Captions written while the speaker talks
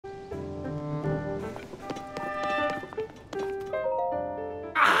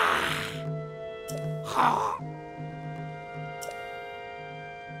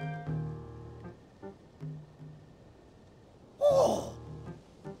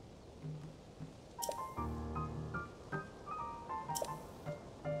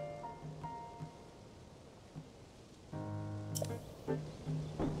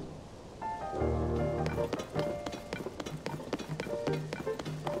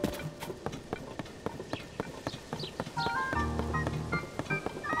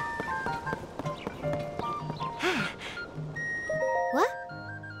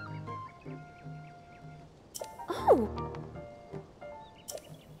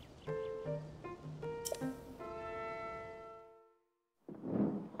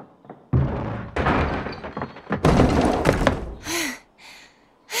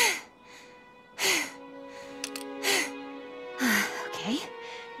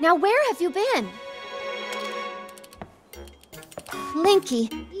Now where have you been? Linky,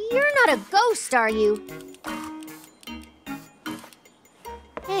 you're not a ghost, are you?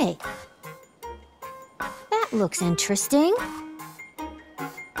 Hey, that looks interesting.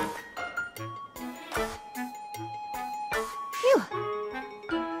 Phew.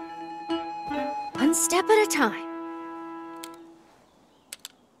 One step at a time.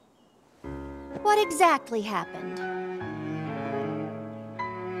 What exactly happened?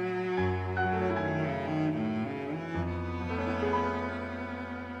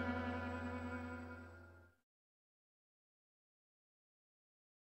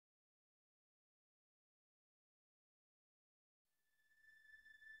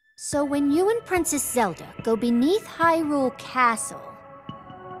 So when you and Princess Zelda go beneath Hyrule Castle,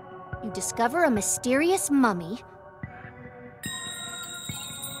 you discover a mysterious mummy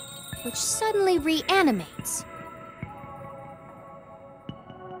which suddenly reanimates.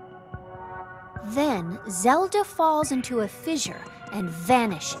 Then Zelda falls into a fissure and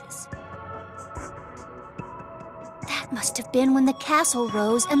vanishes. That must have been when the castle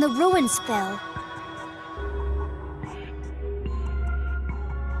rose and the ruins fell.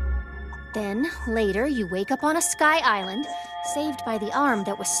 Then, later, you wake up on a sky island, saved by the arm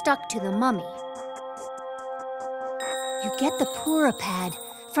that was stuck to the mummy. You get the Purah pad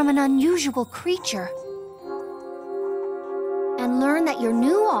from an unusual creature, and learn that your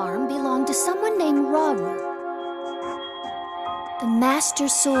new arm belonged to someone named Rauru. The Master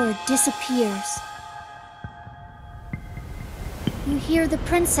Sword disappears. You hear the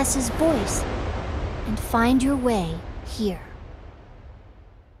princess's voice, and find your way here.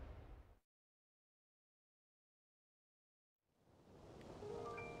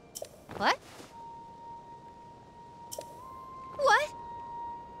 What? What?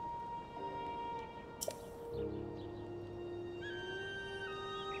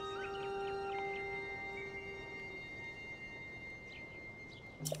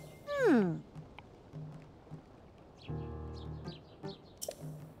 Hmm.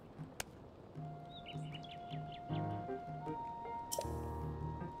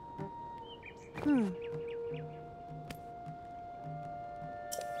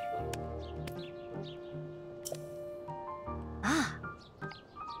 Ah.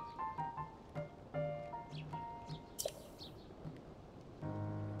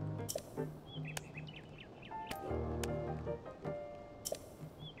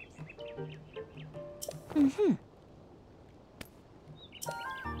 Mm-hmm.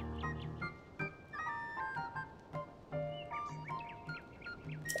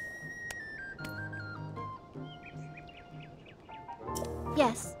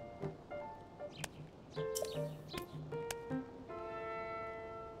 Yes.